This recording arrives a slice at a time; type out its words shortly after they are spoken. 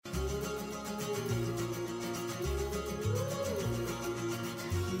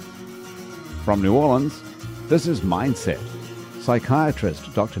From New Orleans, this is Mindset.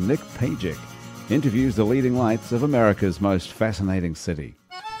 Psychiatrist Dr. Nick Pajic interviews the leading lights of America's most fascinating city.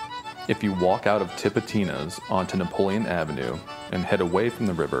 If you walk out of Tipitina's onto Napoleon Avenue and head away from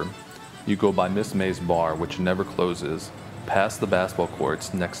the river, you go by Miss May's bar, which never closes, past the basketball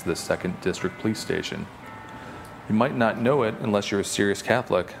courts next to the 2nd District Police Station. You might not know it unless you're a serious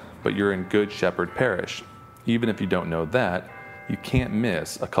Catholic, but you're in Good Shepherd Parish. Even if you don't know that, you can't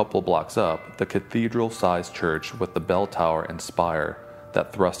miss, a couple blocks up, the cathedral-sized church with the bell tower and spire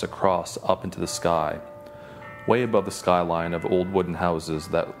that thrust across up into the sky, way above the skyline of old wooden houses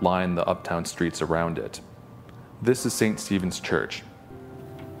that line the uptown streets around it. This is St. Stephen's Church.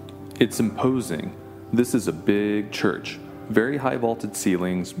 It's imposing. This is a big church, very high vaulted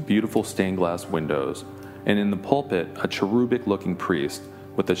ceilings, beautiful stained glass windows, and in the pulpit, a cherubic-looking priest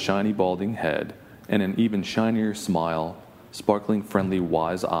with a shiny balding head and an even shinier smile, sparkling friendly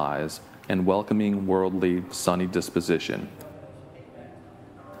wise eyes, and welcoming worldly sunny disposition.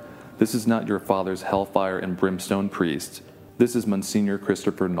 This is not your father's hellfire and brimstone priest. This is Monsignor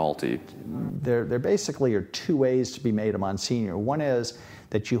Christopher Nalty. There basically are two ways to be made a Monsignor. One is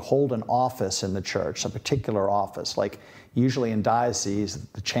that you hold an office in the church, a particular office, like usually in diocese,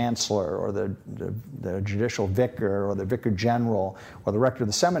 the chancellor or the judicial vicar or the vicar general or the rector of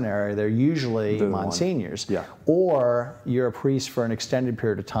the seminary, they're usually Monsignors. Yeah. Or you're a priest for an extended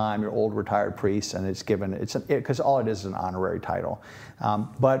period of time, you're old retired priest, and it's given, because all it is an honorary title.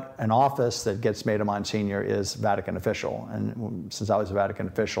 But an office that gets made a Monsignor is Vatican official. And since I was a Vatican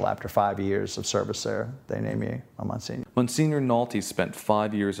official, after 5 years of service there, they named me a Monsignor. Monsignor Nalty spent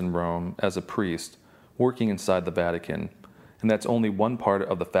 5 years in Rome as a priest, working inside the Vatican. And that's only one part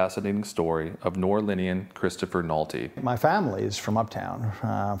of the fascinating story of New Orleanian Christopher Nalty. My family is from Uptown,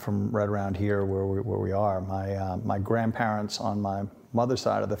 from right around here where we are. My grandparents on my mother's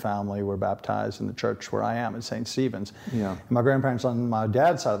side of the family were baptized in the church where I am at St. Stephen's. Yeah. And my grandparents on my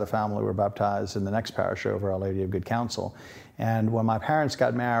dad's side of the family were baptized in the next parish over Our Lady of Good Counsel. And when my parents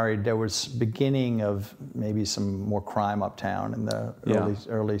got married, there was beginning of maybe some more crime uptown in the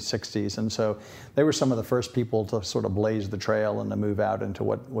early 60s. And so they were some of the first people to sort of blaze the trail and to move out into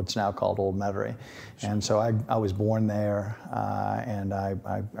what's now called Old Metairie. And so I was born there, and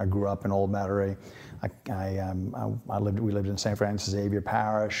I grew up in Old Metairie. We lived in St. Francis Xavier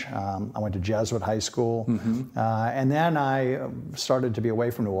Parish. I went to Jesuit high school. Mm-hmm. And then I started to be away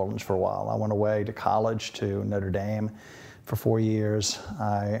from New Orleans for a while. I went away to college to Notre Dame for 4 years.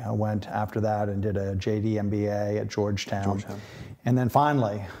 I went after that and did a JD MBA at Georgetown. And then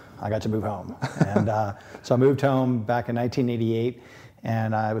finally, I got to move home. And so I moved home back in 1988.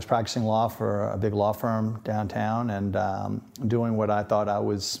 And I was practicing law for a big law firm downtown and doing what I thought I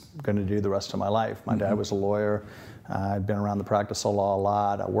was going to do the rest of my life. My dad was a lawyer. I'd been around the practice of law a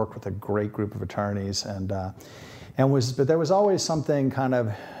lot. I worked with a great group of attorneys, but there was always something kind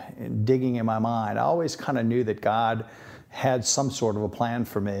of digging in my mind. I always kind of knew that God had some sort of a plan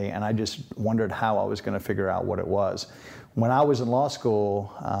for me, and I just wondered how I was going to figure out what it was. When I was in law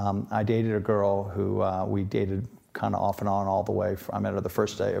school, I dated a girl who we dated kind of off and on all the way. I met her the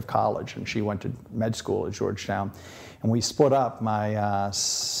first day of college, and she went to med school at Georgetown. And we split up my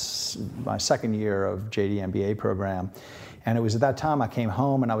second year of JD MBA program. And it was at that time I came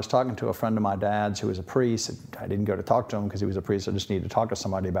home and I was talking to a friend of my dad's who was a priest. I didn't go to talk to him because he was a priest. I just needed to talk to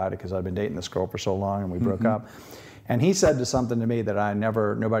somebody about it because I'd been dating this girl for so long and we broke up. And he said something to me that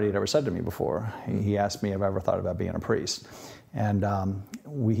nobody had ever said to me before. He asked me if I ever thought about being a priest. And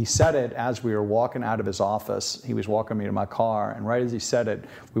he said it as we were walking out of his office. He was walking me to my car, and right as he said it,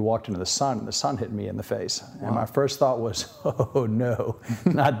 we walked into the sun, and the sun hit me in the face. Wow. And my first thought was, oh no,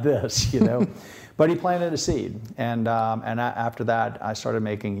 not this, you know. But he planted a seed, and after that, I started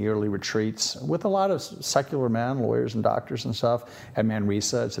making yearly retreats with a lot of secular men, lawyers and doctors and stuff, at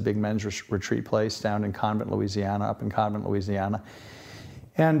Manresa. It's a big men's retreat place down in Convent, Louisiana, up in Convent, Louisiana.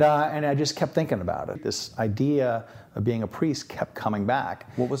 And I just kept thinking about it. This idea of being a priest kept coming back.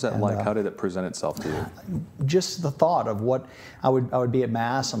 What was that like? How did it present itself to you? Just the thought of what I would be at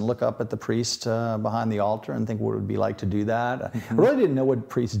Mass and look up at the priest behind the altar and think what it would be like to do that. I really didn't know what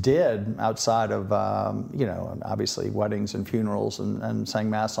priests did outside of obviously weddings and funerals and saying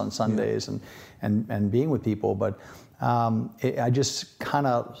Mass on Sundays and being with people, but I just kind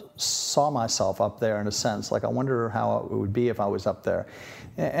of saw myself up there in a sense, like I wonder how it would be if I was up there.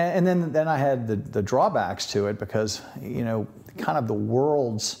 And then I had the drawbacks to it because, kind of the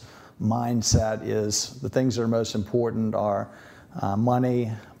world's mindset is the things that are most important are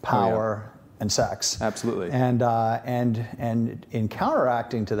money, power, and sex. Absolutely. And in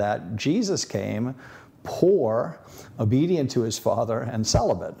counteracting to that, Jesus came poor, obedient to his father, and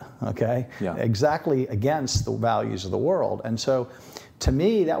celibate, okay? Yeah. Exactly against the values of the world. And so, to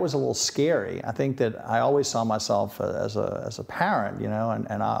me, that was a little scary. I think that I always saw myself as a parent,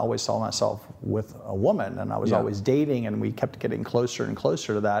 and I always saw myself with a woman, and I was always dating, and we kept getting closer and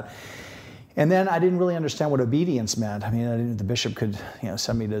closer to that. And then I didn't really understand what obedience meant. I mean, the bishop could,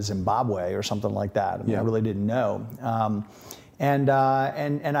 send me to Zimbabwe or something like that. I mean, I really didn't know. And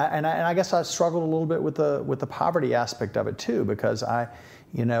I guess I struggled a little bit with the poverty aspect of it too, because I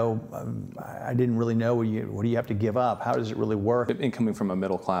didn't really know what do you have to give up? How does it really work? And coming from a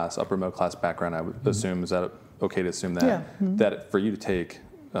upper middle class background, I would assume, is that okay to assume that that for you to take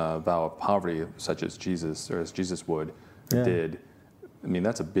a vow of poverty, such as Jesus, or as Jesus would or did, I mean,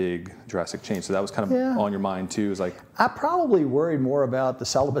 that's a big, drastic change. So that was kind of on your mind too. It was like, I probably worried more about the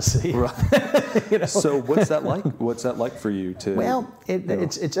celibacy. Right. So what's that like? What's that like for you to? Well,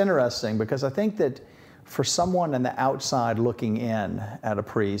 it's interesting, because I think that for someone on the outside looking in at a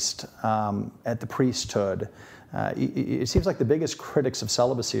priest, at the priesthood, it seems like the biggest critics of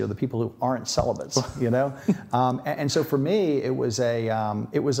celibacy are the people who aren't celibates, and so for me, it was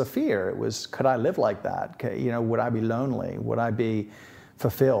a fear. It was, could I live like that? Would I be lonely? Would I be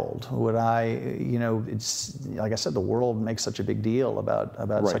fulfilled? Would I, it's like I said, the world makes such a big deal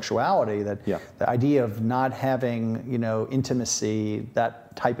about sexuality that the idea of not having, intimacy,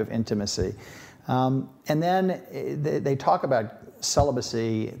 that type of intimacy. And then they talk about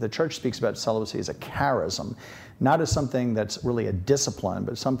celibacy, the church speaks about celibacy as a charism, not as something that's really a discipline,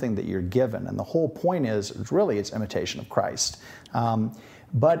 but something that you're given. And the whole point is, it's imitation of Christ.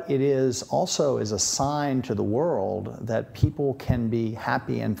 But it is also is a sign to the world that people can be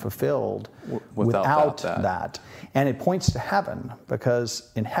happy and fulfilled without that. And it points to heaven,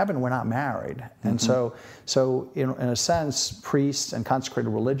 because in heaven we're not married. And so in a sense, priests and consecrated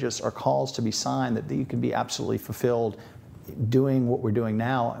religious are calls to be signed that you can be absolutely fulfilled doing what we're doing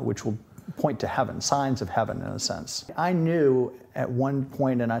now, which will point to heaven, signs of heaven in a sense. I knew at one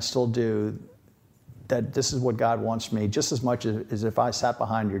point, and I still do, that this is what God wants me, just as much as if I sat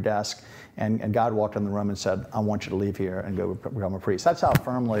behind your desk and God walked in the room and said, I want you to leave here and go become a priest. That's how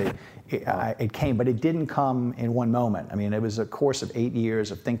firmly it came, but it didn't come in one moment. I mean, it was a course of 8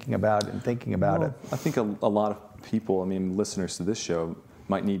 years of thinking about it. I think a lot of people, listeners to this show,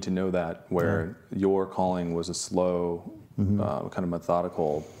 might need to know that, where your calling was a slow, kind of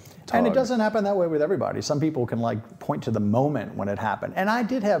methodical tug. And it doesn't happen that way with everybody. Some people can point to the moment when it happened. And I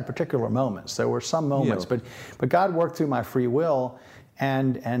did have particular moments. There were some moments, but God worked through my free will,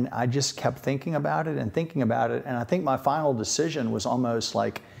 and I just kept thinking about it. And I think my final decision was almost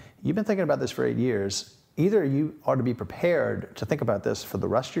like, you've been thinking about this for 8 years. Either you ought to be prepared to think about this for the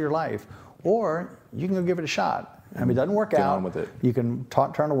rest of your life, or you can go give it a shot. It doesn't work out. Get on with it. You can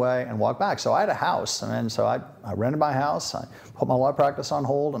turn away and walk back. So I had a house, and so I rented my house. I put my law practice on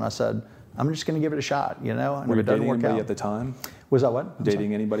hold, and I said, I'm just going to give it a shot, And Were if you it doesn't dating work anybody out, at the time? Was that what?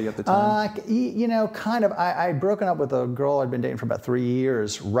 Dating anybody at the time? Kind of. I'd broken up with a girl I'd been dating for about 3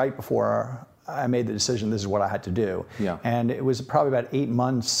 years right before I made the decision this is what I had to do. Yeah. And it was probably about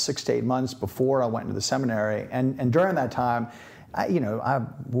 6 to 8 months before I went into the seminary. And during that time,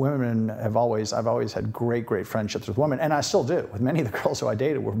 I've always had great friendships with women, and I still do. With many of the girls who I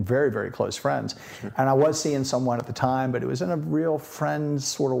dated, we're very, very close friends. Sure. And I was seeing someone at the time, but it was in a real friend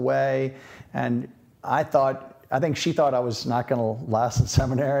sort of way. And I think she thought I was not going to last in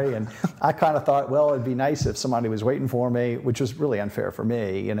seminary, and I kind of thought, well, it'd be nice if somebody was waiting for me, which was really unfair for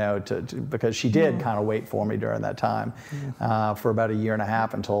me, because she did kind of wait for me during that time for about 1.5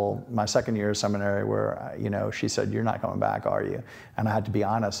 years until my second year of seminary, where she said, "You're not coming back, are you?" And I had to be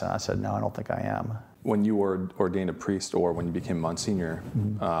honest, and I said, "No, I don't think I am." When you were ordained a priest, or when you became Monsignor.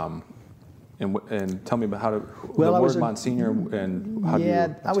 And tell me about the word Monsignor and how do you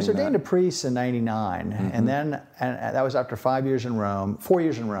obtain I was ordained that? a priest in '99, and then that was after 4 years in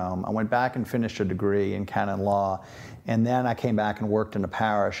Rome. I went back and finished a degree in canon law, and then I came back and worked in a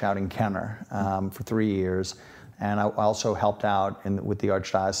parish out in Kenner for 3 years. And I also helped out with the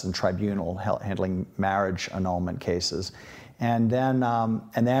Archdiocesan Tribunal, handling marriage annulment cases. And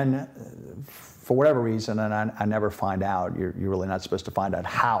then for whatever reason, and I never find out, you're really not supposed to find out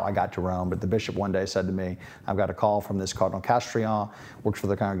how I got to Rome, but the bishop one day said to me, I've got a call from this Cardinal Castrian, works for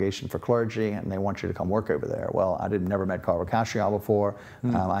the Congregation for Clergy, and they want you to come work over there. Well, I never met Cardinal Castrian before.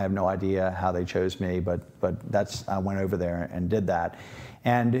 I have no idea how they chose me, but I went over there and did that.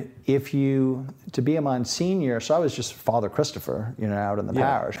 And to be a Monsignor, so I was just Father Christopher, out in the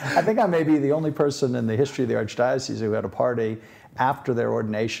parish. I think I may be the only person in the history of the Archdiocese who had a party after their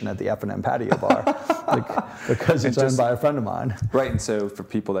ordination at the F&M patio bar, because it's owned by a friend of mine. Right, and so for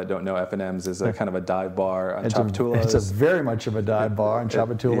people that don't know, F&M's is a kind of a dive bar on Tchoupitoulas. It's a very much of a dive bar on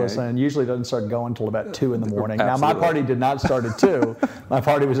Tchoupitoulas, and usually doesn't start going until about 2 in the morning. Now, my party did not start at 2. My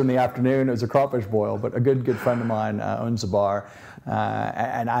party was in the afternoon. It was a crawfish boil, but a good friend of mine owns a bar,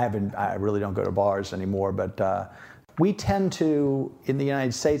 and I really don't go to bars anymore, but we tend to, in the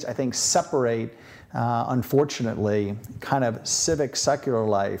United States, I think, separate, unfortunately, kind of civic, secular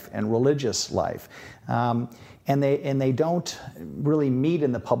life and religious life. And they don't really meet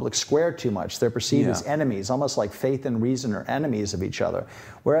in the public square too much. They're perceived as enemies, almost like faith and reason are enemies of each other.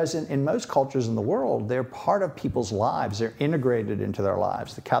 Whereas in most cultures in the world, they're part of people's lives. They're integrated into their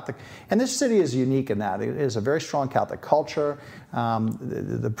lives. The Catholic, and this city is unique in that it is a very strong Catholic culture.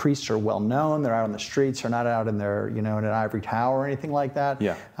 The priests are well known. They're out on the streets. They're not out in their, in an ivory tower or anything like that.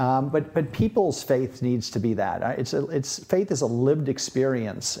 Yeah. But people's faith needs to be that. Faith is a lived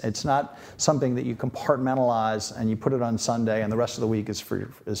experience. It's not something that you compartmentalize and you put it on Sunday and the rest of the week is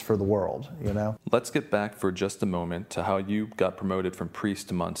for the world. Let's get back for just a moment to how you got promoted from priest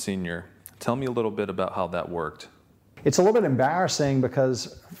to Monsignor. Tell me a little bit about how that worked. It's a little bit embarrassing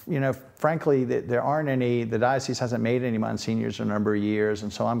because, frankly, there aren't any, the diocese hasn't made any Monsignors in a number of years,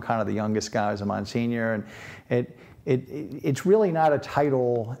 and so I'm kind of the youngest guy as a Monsignor, and it's really not a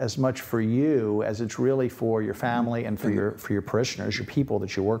title as much for you as it's really for your family and for your parishioners, your people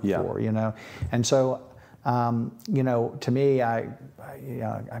that you work for, And so, to me,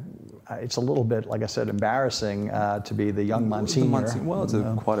 it's a little bit, like I said, embarrassing to be the young Monsignor. Well, it's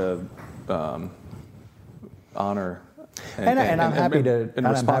quite a honor. And I'm happy to. And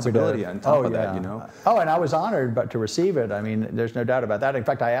responsibility on top of that, Oh, and I was honored, to receive it. I mean, there's no doubt about that. In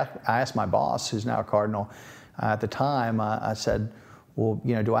fact, I asked my boss, who's now a cardinal, at the time. I said, "Well,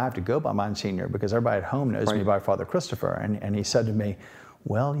 do I have to go by Monsignor? Because everybody at home knows me by Father Christopher." And he said to me,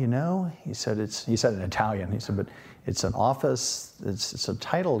 "Well, he said he said in Italian. He said, but it's an office. It's a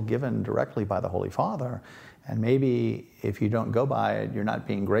title given directly by the Holy Father." And maybe if you don't go by it, you're not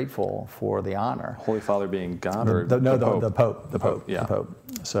being grateful for the honor. Holy Father being God or the Pope? The Pope. Yeah. The Pope.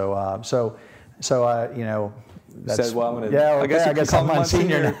 So that's, said, well, I'm gonna, I guess I'm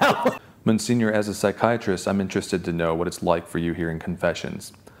Monsignor now. Monsignor, as a psychiatrist, I'm interested to know what it's like for you hearing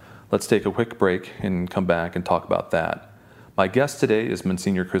confessions. Let's take a quick break and come back and talk about that. My guest today is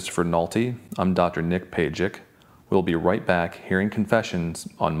Monsignor Christopher Nalty. I'm Dr. Nick Pajic. We'll be right back hearing confessions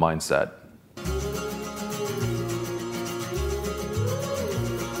on Mindset.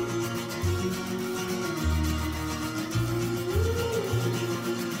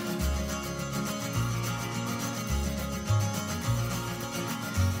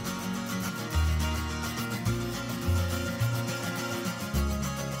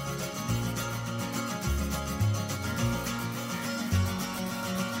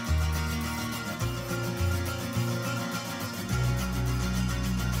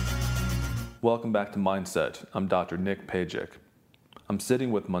 Welcome back to Mindset. I'm Dr. Nick Pajic. I'm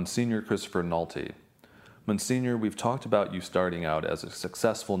sitting with Monsignor Christopher Nalty. Monsignor, we've talked about you starting out as a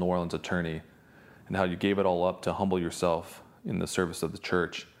successful New Orleans attorney and how you gave it all up to humble yourself in the service of the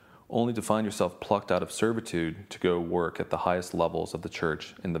church, only to find yourself plucked out of servitude to go work at the highest levels of the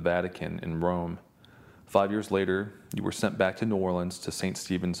church in the Vatican in Rome. 5 years later, you were sent back to New Orleans to St.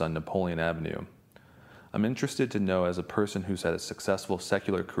 Stephen's on Napoleon Avenue. I'm interested to know, as a person who's had a successful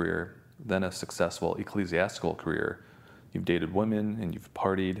secular career, then a successful ecclesiastical career, you've dated women and you've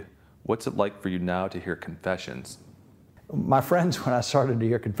partied. What's it like for you now to hear confessions? My friends, when I started to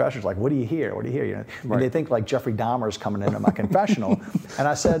hear confessions, like, what do you hear? What do you hear? And they think like Jeffrey Dahmer's coming into my confessional. And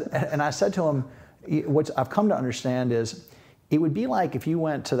I said to him, what I've come to understand is, it would be like if you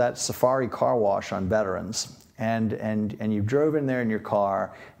went to that Safari car wash on Veterans and you drove in there in your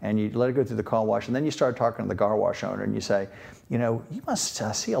car and you let it go through the car wash, and then you start talking to the car wash owner and you say, you must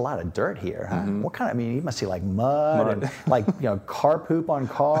see a lot of dirt here, huh? Mm-hmm. What kind of, you must see like mud. And like, car poop on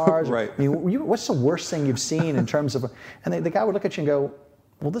cars. Right. What's the worst thing you've seen in terms of, and the guy would look at you and go,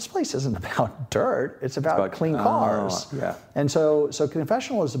 well, this place isn't about dirt, it's about clean cars. Yeah. And so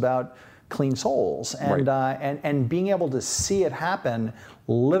confessional is about clean souls, and and being able to see it happen,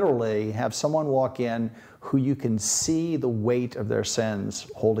 literally have someone walk in who you can see the weight of their sins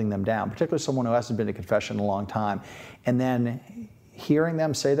holding them down, particularly someone who hasn't been to confession in a long time, and then hearing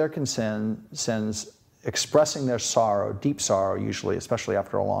them say their sins, expressing their sorrow, deep sorrow usually, especially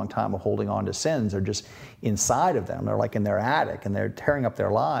after a long time of holding on to sins. They're just inside of them. They're like in their attic and they're tearing up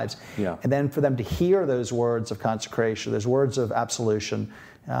their lives. Yeah. And then for them to hear those words of consecration, those words of absolution,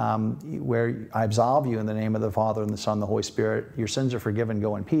 where I absolve you in the name of the Father and the Son and the Holy Spirit, your sins are forgiven,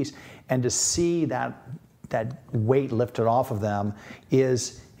 go in peace. And to see that that weight lifted off of them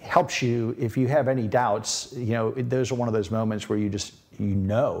helps you if you have any doubts. Those are one of those moments where you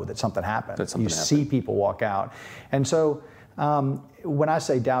know that something happened. See people walk out, and so. When I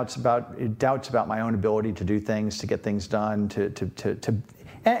say doubts about my own ability to do things, to get things done,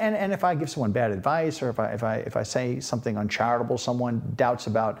 and if I give someone bad advice, or if I say something uncharitable, someone doubts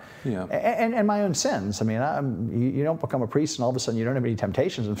about, and my own sins. I mean, you don't become a priest and all of a sudden you don't have any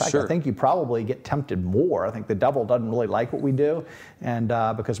temptations. In fact, I think you probably get tempted more. I think the devil doesn't really like what we do, and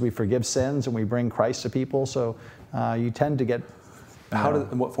because we forgive sins and we bring Christ to people, so you tend to get.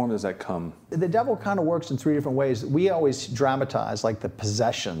 In what form does that come? The devil kind of works in three different ways. We always dramatize like the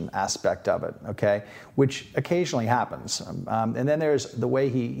possession aspect of it, okay, which occasionally happens. And then there's the way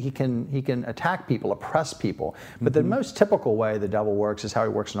he can attack people, oppress people. But the most typical way the devil works is how he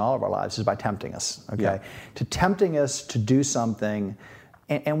works in all of our lives is by tempting us, okay, to tempting us to do something.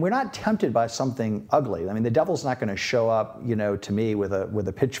 And we're not tempted by something ugly. I mean, the devil's not going to show up, to me with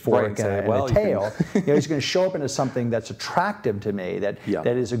a pitchfork and a tail. He's going to show up into something that's attractive to me, that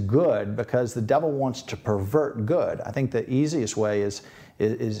is a good, because the devil wants to pervert good. I think the easiest way is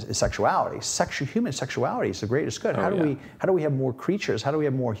sexuality. Human sexuality is the greatest good. How do we have more creatures? How do we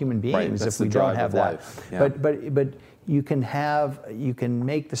have more human beings if we don't have that? Yeah. But you can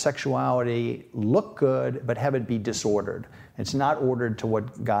make the sexuality look good, but have it be disordered. It's not ordered to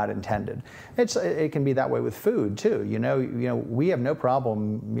what God intended. It can be that way with food too. We have no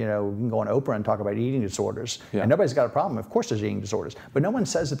problem. We can go on Oprah and talk about eating disorders, and nobody's got a problem. Of course, there's eating disorders, but no one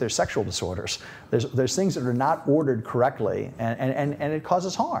says that there's sexual disorders. There's things that are not ordered correctly, and it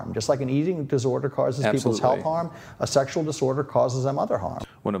causes harm. Just like an eating disorder causes people's health harm, a sexual disorder causes them other harm.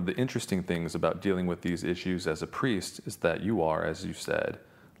 One of the interesting things about dealing with these issues as a priest is that you are, as you said,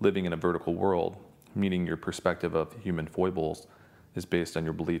 living in a vertical world, meaning your perspective of human foibles is based on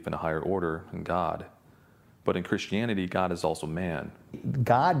your belief in a higher order and God. But in Christianity, God is also man.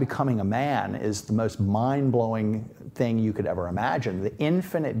 God becoming a man is the most mind-blowing thing you could ever imagine. The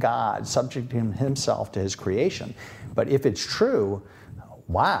infinite God subjecting himself to his creation. But if it's true,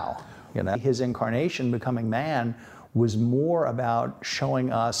 wow. His incarnation, becoming man, was more about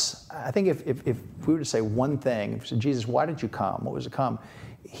showing us. I think if we were to say one thing, if we said, Jesus, why did you come? What was it come?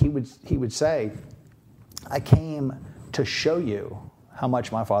 He would say, I came to show you how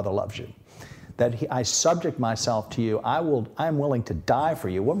much my Father loves you. That I subject myself to you. I'm willing to die for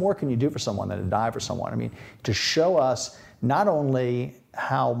you. What more can you do for someone than to die for someone? I mean, to show us not only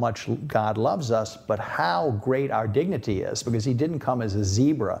how much God loves us, but how great our dignity is, because he didn't come as a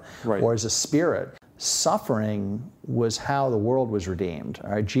zebra or as a spirit. Suffering was how the world was redeemed.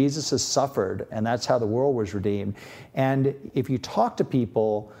 All right? Jesus has suffered, and that's how the world was redeemed. And if you talk to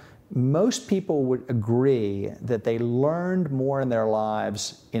people, most people would agree that they learned more in their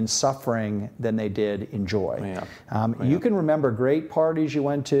lives in suffering than they did in joy. You can remember great parties you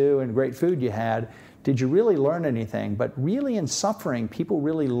went to and great food you had. Did you really learn anything? But really in suffering, people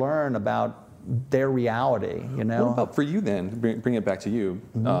really learn about their reality. What about for you then? Bring it back to you.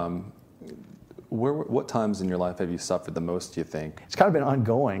 What times in your life have you suffered the most, do you think? It's kind of been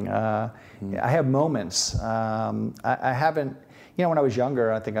ongoing. I have moments. I haven't, when I was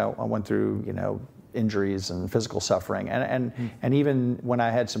younger, I think I went through, injuries and physical suffering. And even when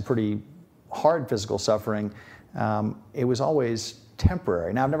I had some pretty hard physical suffering, it was always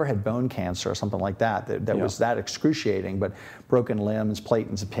temporary. Now, I've never had bone cancer or something like that was that excruciating, but broken limbs,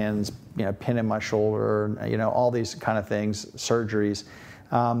 platings of pins, pin in my shoulder, all these kind of things, surgeries.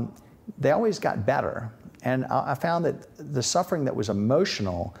 They always got better. And I found that the suffering that was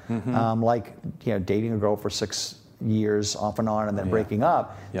emotional, like dating a girl for 6 years off and on and then breaking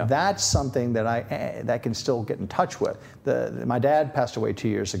up, that's something that I can still get in touch with. My dad passed away 2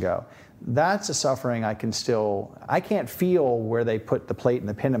 years ago. That's a suffering I can't feel where they put the plate and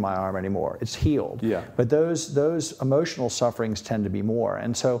the pin in my arm anymore. It's healed. But those emotional sufferings tend to be more.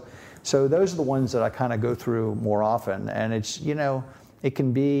 And so those are the ones that I kind of go through more often. And it's, it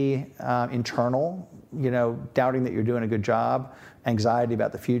can be internal, doubting that you're doing a good job, anxiety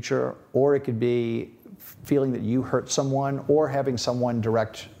about the future, or it could be feeling that you hurt someone or having someone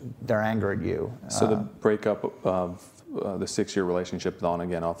direct their anger at you. So the breakup of the 6-year relationship, on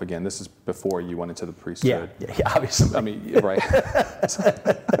again, off again, this is before you went into the priesthood. Yeah, obviously. I mean, right.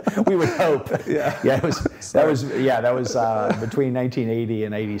 We would hope. That was between 1980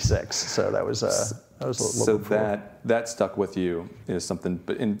 and 86. So that was a little so before. that stuck with you is something,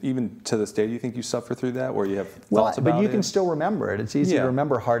 but even to this day, do you think you suffer through that, where you have thoughts about it? But you can still remember it. It's easy to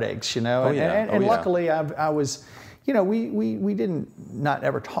remember heartaches, And luckily, I was, we didn't not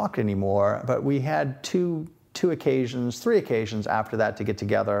ever talk anymore, but we had two three occasions after that to get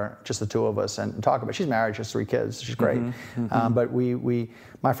together, just the two of us, and talk about. She's married, she has 3 kids. She's great. But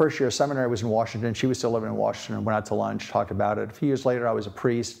my first year of seminary was in Washington. She was still living in Washington. Went out to lunch, talked about it. A few years later, I was a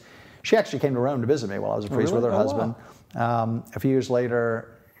priest. She actually came to Rome to visit me while I was a priest with her husband. Wow. A few years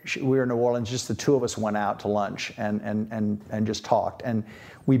later, we were in New Orleans. Just the two of us went out to lunch and just talked. And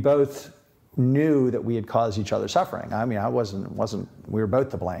we both knew that we had caused each other suffering. I mean, we were both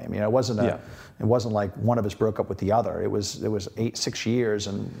to blame. It wasn't like one of us broke up with the other. It was 6 years,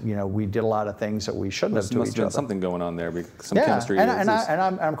 and we did a lot of things that we shouldn't have to each other. Must have been something going on there, some chemistry. And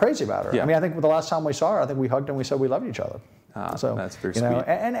I'm crazy about her. Yeah. I mean, I think the last time we saw her, I think we hugged and we said we loved each other. So that's very sweet.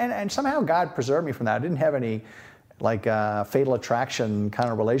 And somehow God preserved me from that. I didn't have any fatal attraction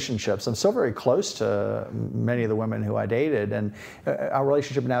kind of relationships. I'm still very close to many of the women who I dated, and our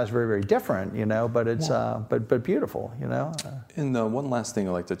relationship now is very, very different, but it's but beautiful, And one last thing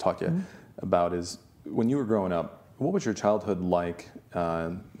I'd like to talk to you about is when you were growing up, what was your childhood like?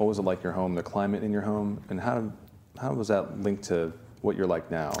 What was it like your home, the climate in your home, and how was that linked to what you're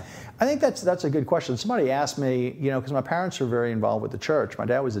like now? I think that's a good question. Somebody asked me, because my parents were very involved with the church. My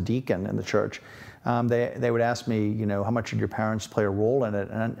dad was a deacon in the church. They would ask me, how much did your parents play a role in it?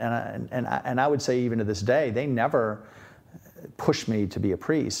 And I would say, even to this day, they never pushed me to be a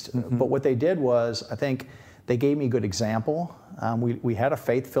priest. But what they did was, I think, they gave me a good example. We had a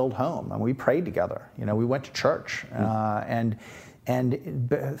faith-filled home, and we prayed together. We went to church, and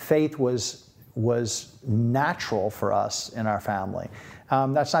faith was natural for us in our family.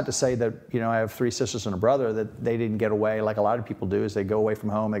 That's not to say that, I have 3 sisters and a brother, that they didn't get away like a lot of people do, is they go away from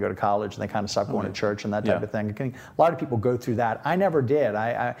home, they go to college, and they kind of stop going to church and that type of thing. A lot of people go through that. I never did.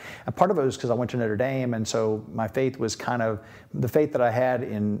 Part of it was because I went to Notre Dame, and so my faith was kind of, the faith that I had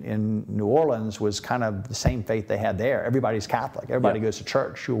in New Orleans was kind of the same faith they had there. Everybody's Catholic. Everybody goes to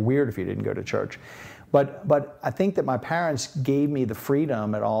church. You were weird if you didn't go to church. But I think that my parents gave me the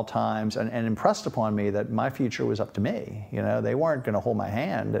freedom at all times and impressed upon me that my future was up to me. They weren't going to hold my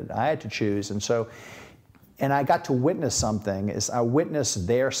hand. That I had to choose. And I got to witness something. I witnessed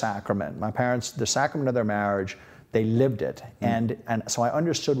their sacrament. My parents, the sacrament of their marriage, they lived it. And so I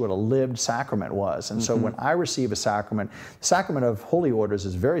understood what a lived sacrament was. And so when I receive a sacrament, the sacrament of holy orders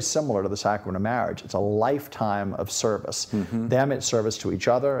is very similar to the sacrament of marriage. It's a lifetime of service. Them, it's service to each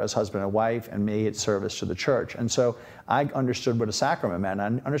other as husband and wife, and me, it's service to the church. And so I understood what a sacrament meant. I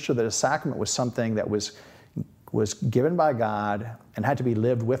understood that a sacrament was something that was given by God and had to be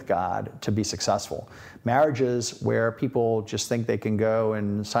lived with God to be successful. Marriages where people just think they can go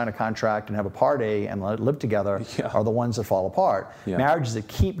and sign a contract and have a party and live together are the ones that fall apart. Marriages that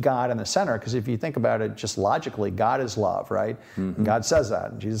keep God in the center, because if you think about it just logically, God is love, right? And God says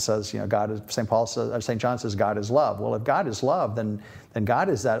that. And Jesus says, God is, St. John says, God is love. Well, if God is love, then God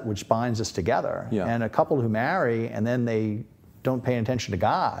is that which binds us together. And a couple who marry and then they don't pay attention to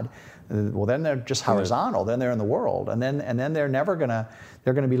God, well, then they're just horizontal. Then they're in the world, and then they're never gonna.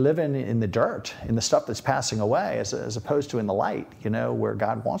 They're gonna be living in the dirt, in the stuff that's passing away, as opposed to in the light, where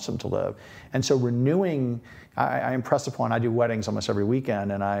God wants them to live. And so renewing, I impress upon. I do weddings almost every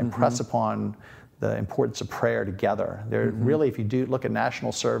weekend, and I impress upon the importance of prayer together. There really, if you do look at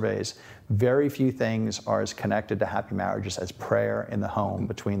national surveys, very few things are as connected to happy marriages as prayer in the home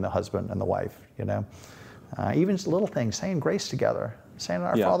between the husband and the wife. Even little things, saying grace together. Saying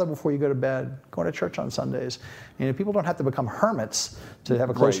our Father before you go to bed, going to church on Sundays. People don't have to become hermits to have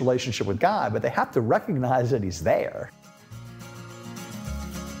a close relationship with God, but they have to recognize that He's there.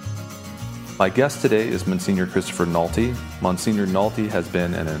 My guest today is Monsignor Christopher Nalty. Monsignor Nalty has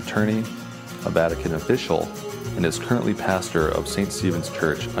been an attorney, a Vatican official, and is currently pastor of St. Stephen's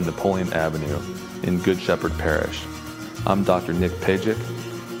Church on Napoleon Avenue in Good Shepherd Parish. I'm Dr. Nick Pajic.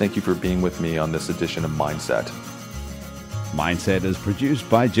 Thank you for being with me on this edition of Mindset. Mindset is produced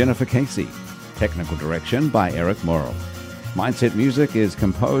by Jennifer Casey. Technical direction by Eric Morrill. Mindset music is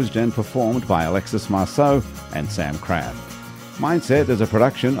composed and performed by Alexis Marceau and Sam Crabb. Mindset is a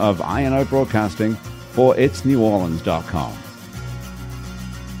production of INO Broadcasting for itsneworleans.com.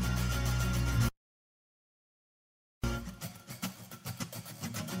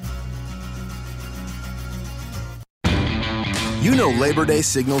 Labor Day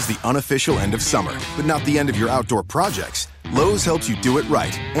signals the unofficial end of summer, but not the end of your outdoor projects. Lowe's helps you do it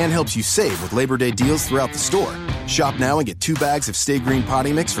right and helps you save with Labor Day deals throughout the store. Shop now and get 2 bags of Stay Green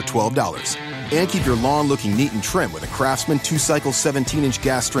potting mix for $12. And keep your lawn looking neat and trim with a Craftsman 2-cycle 17-inch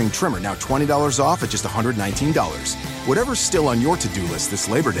gas string trimmer, now $20 off at just $119. Whatever's still on your to-do list this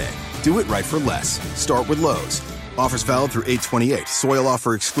Labor Day, do it right for less. Start with Lowe's. Offers valid through 8/28. Soil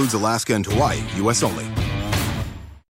offer excludes Alaska and Hawaii, U.S. only.